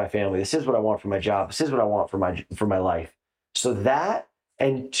want for my family. This is what I want for my job. This is what I want for my life. So that,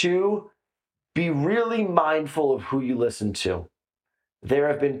 and 2, be really mindful of who you listen to. There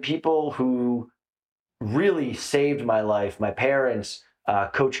have been people who really saved my life, my parents,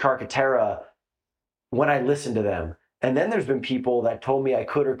 Coach Carcaterra, when I listened to them. And then there's been people that told me I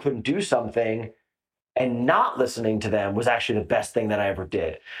could or couldn't do something, and not listening to them was actually the best thing that I ever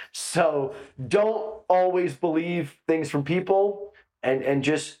did. So don't always believe things from people, and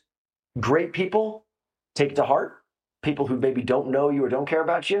just great people, take it to heart. People who maybe don't know you or don't care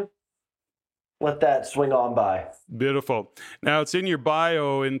about you, let that swing on by. Beautiful. Now, it's in your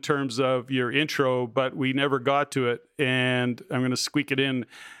bio in terms of your intro, but we never got to it, and I'm going to squeak it in.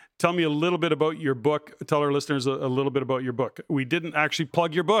 Tell me a little bit about your book. Tell our listeners a little bit about your book. We didn't actually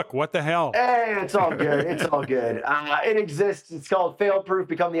plug your book. What the hell? Hey, it's all good. It's all good. It exists. It's called Fail Proof,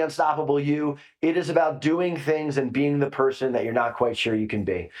 Become the Unstoppable You. It is about doing things and being the person that you're not quite sure you can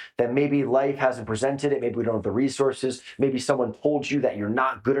be. That maybe life hasn't presented it. Maybe we don't have the resources. Maybe someone told you that you're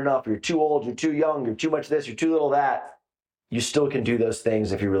not good enough. You're too old. You're too young. You're too much this. You're too little that. You still can do those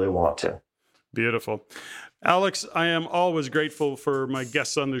things if you really want to. Beautiful. Alex, I am always grateful for my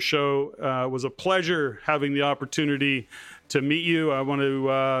guests on the show. It was a pleasure having the opportunity to meet you. I want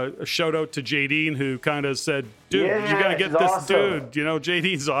to shout out to Jadine, who kind of said, dude, you got to get this awesome. dude.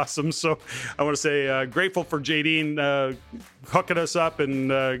 Jadine's awesome. So I want to say grateful for Jadine hooking us up and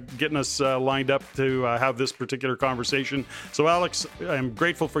getting us lined up to have this particular conversation. So Alex, I'm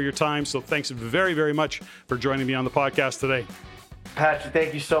grateful for your time. So thanks very, very much for joining me on the podcast today. Patrick,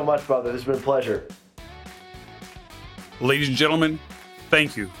 thank you so much, brother. This has been a pleasure. Ladies and gentlemen,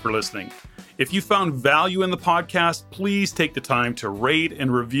 thank you for listening. If you found value in the podcast, please take the time to rate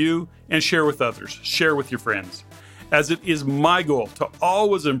and review and share with others. Share with your friends. As it is my goal to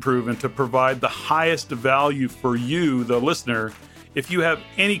always improve and to provide the highest value for you, the listener, if you have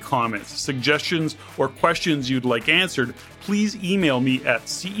any comments, suggestions, or questions you'd like answered, please email me at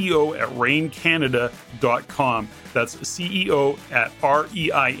ceo@reincanada.com. That's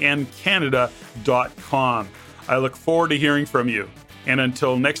ceo@reincanada.com. I look forward to hearing from you. And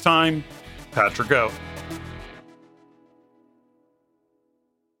until next time, Patrick out.